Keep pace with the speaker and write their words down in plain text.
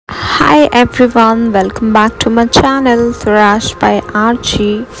Hi everyone, welcome back to my channel Thrash by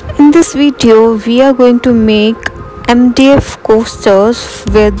Archie. In this video we are going to make MDF coasters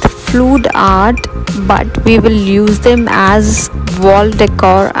with fluid art, but we will use them as wall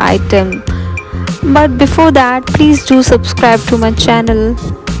decor item. But before that, please do subscribe to my channel.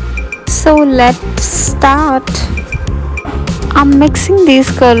 So let's start. I'm mixing these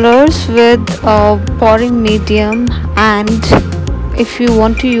colors with a pouring medium, and if you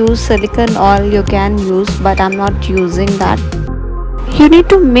want to use silicone oil you can use, but I'm not using that. You need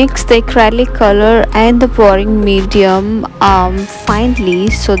to mix the acrylic color and the pouring medium finely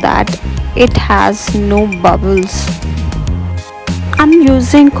so that it has no bubbles. I'm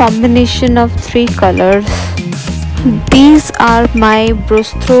using combination of 3 colors. These are my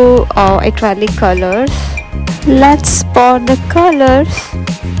Brustro acrylic colors. Let's pour the colors.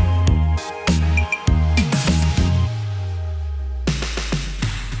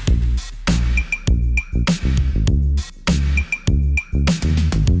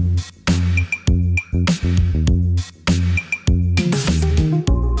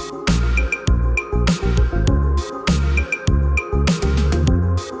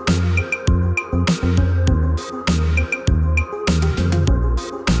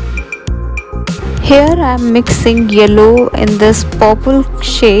 Here I am mixing yellow in this purple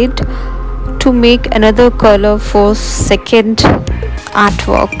shade to make another color for second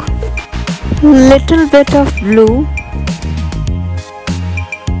artwork. Little bit of blue.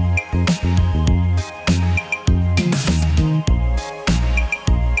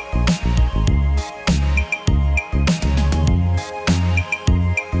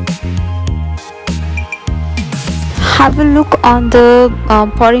 Have a look on the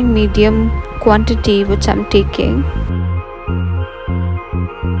pouring medium quantity which I'm taking.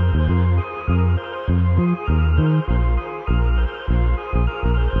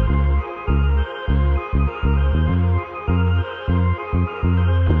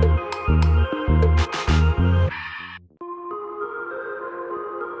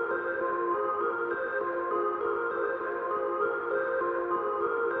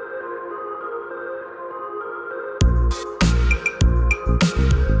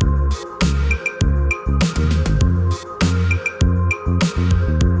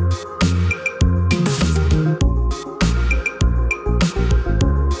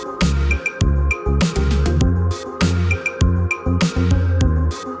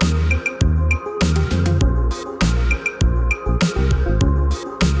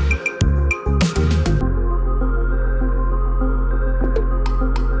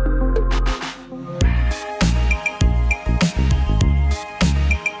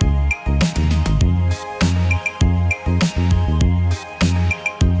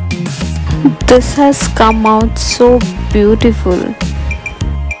 This has come out so beautiful.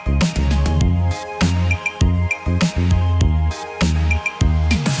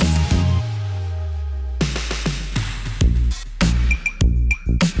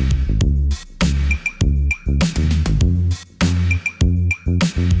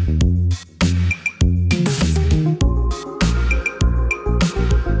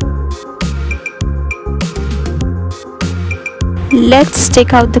 Let's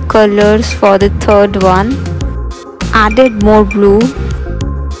take out the colors for the third one. Added more blue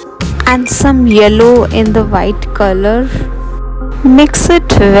and some yellow in the white color. Mix it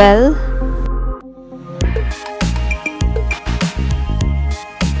well.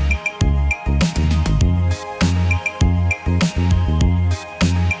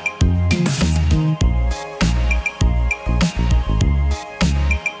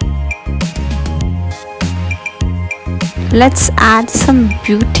 Let's add some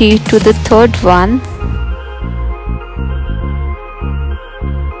beauty to the third one.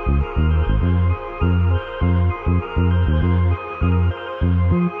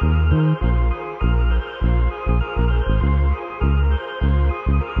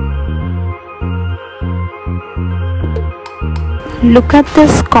 Look at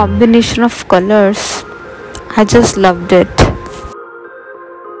this combination of colors. I just loved it.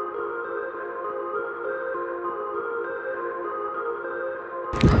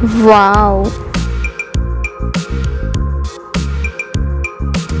 Wow!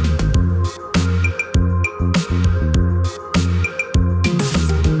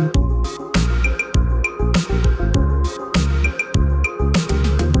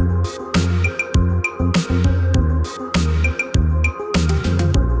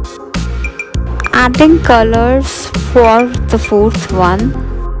 Adding colors for the fourth one.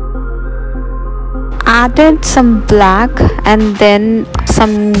 Added some black and then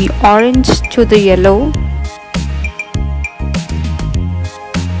some orange to the yellow.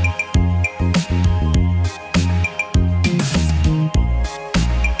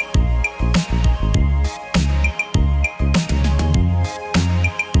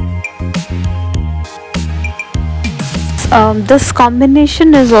 This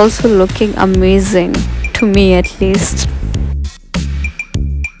combination is also looking amazing, to me at least.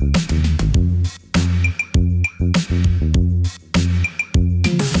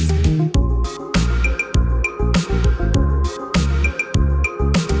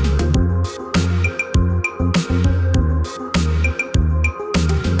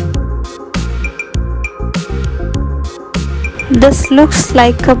 This looks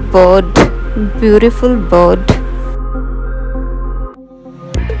like a bird, beautiful bird.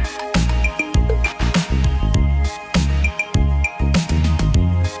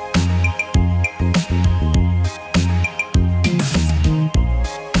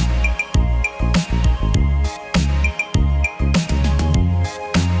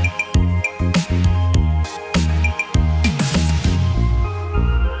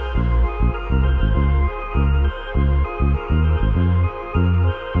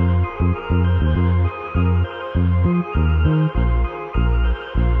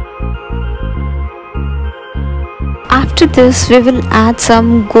 After this, we will add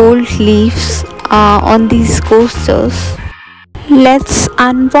some gold leaves on these coasters. Let's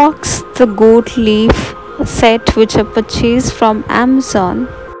unbox the gold leaf set which I purchased from Amazon.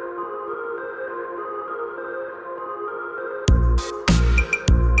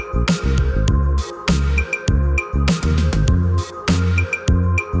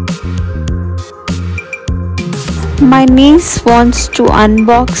 My niece wants to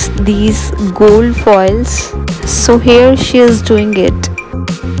unbox these gold foils, so here she is doing it.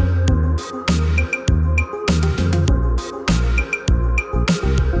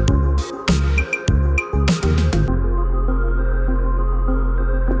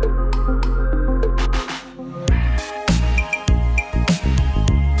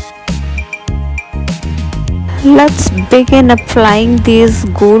 Let's begin applying these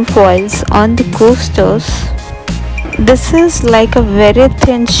gold foils on the coasters. This is like a very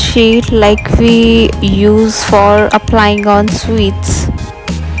thin sheet like we use for applying on sweets.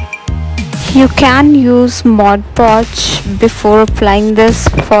 You can use Mod Podge before applying this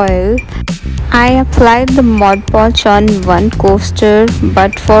foil. I applied the Mod Podge on one coaster,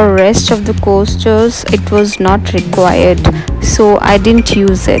 but for rest of the coasters it was not required, so I didn't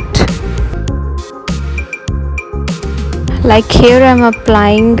use it. Like here I'm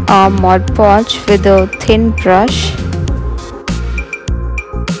applying a Mod Podge with a thin brush.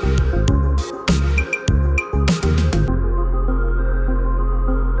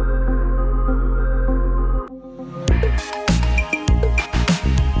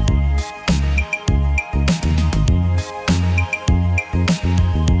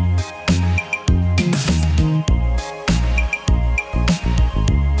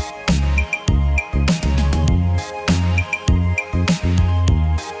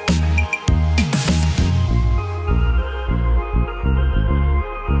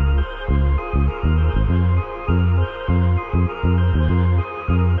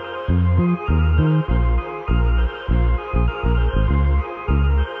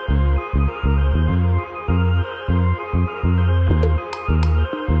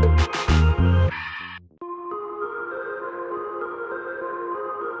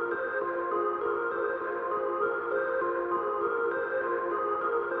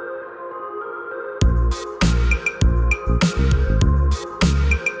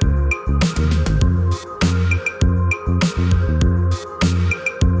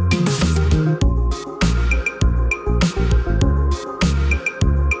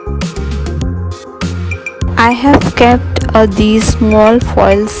 I have kept these small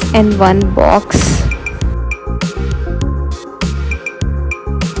foils in one box.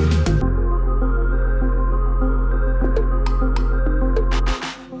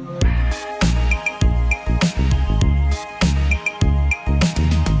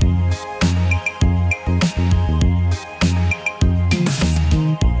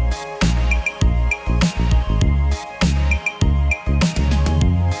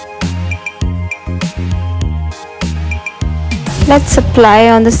 Let's apply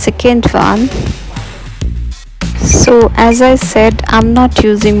on the second one. So as I said, I'm not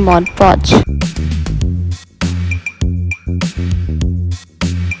using Mod Podge.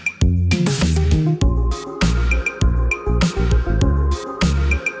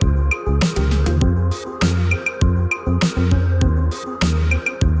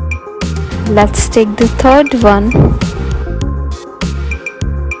 Let's take the third one.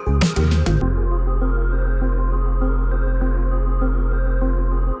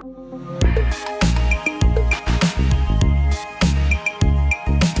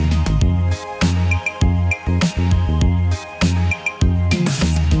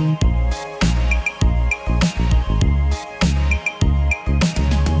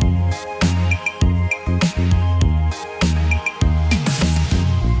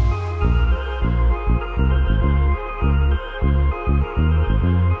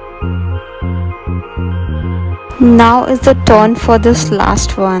 Now is the turn for this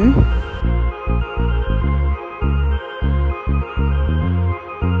last one.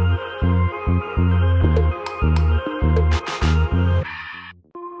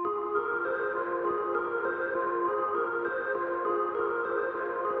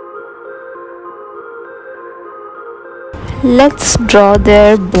 Let's draw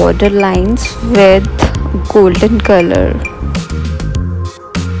their border lines with golden color.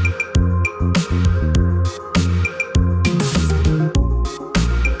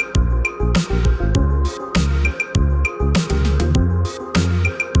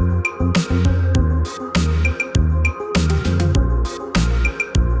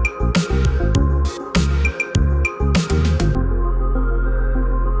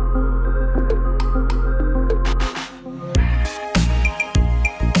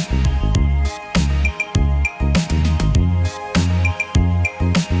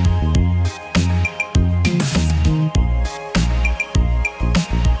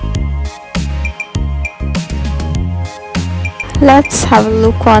 Let's have a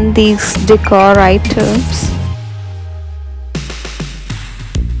look on these decor items.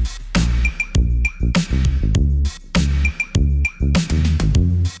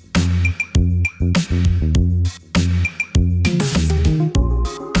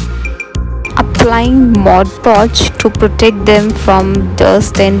 Applying Mod Podge to protect them from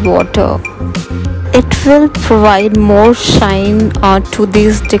dust and water. It will provide more shine to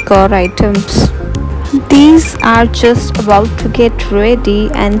these decor items. These are just about to get ready,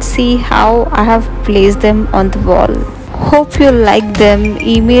 and see how I have placed them on the wall. Hope you like them.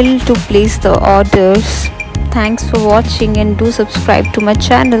 Email to place the orders. Thanks for watching and do subscribe to my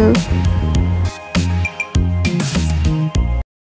channel.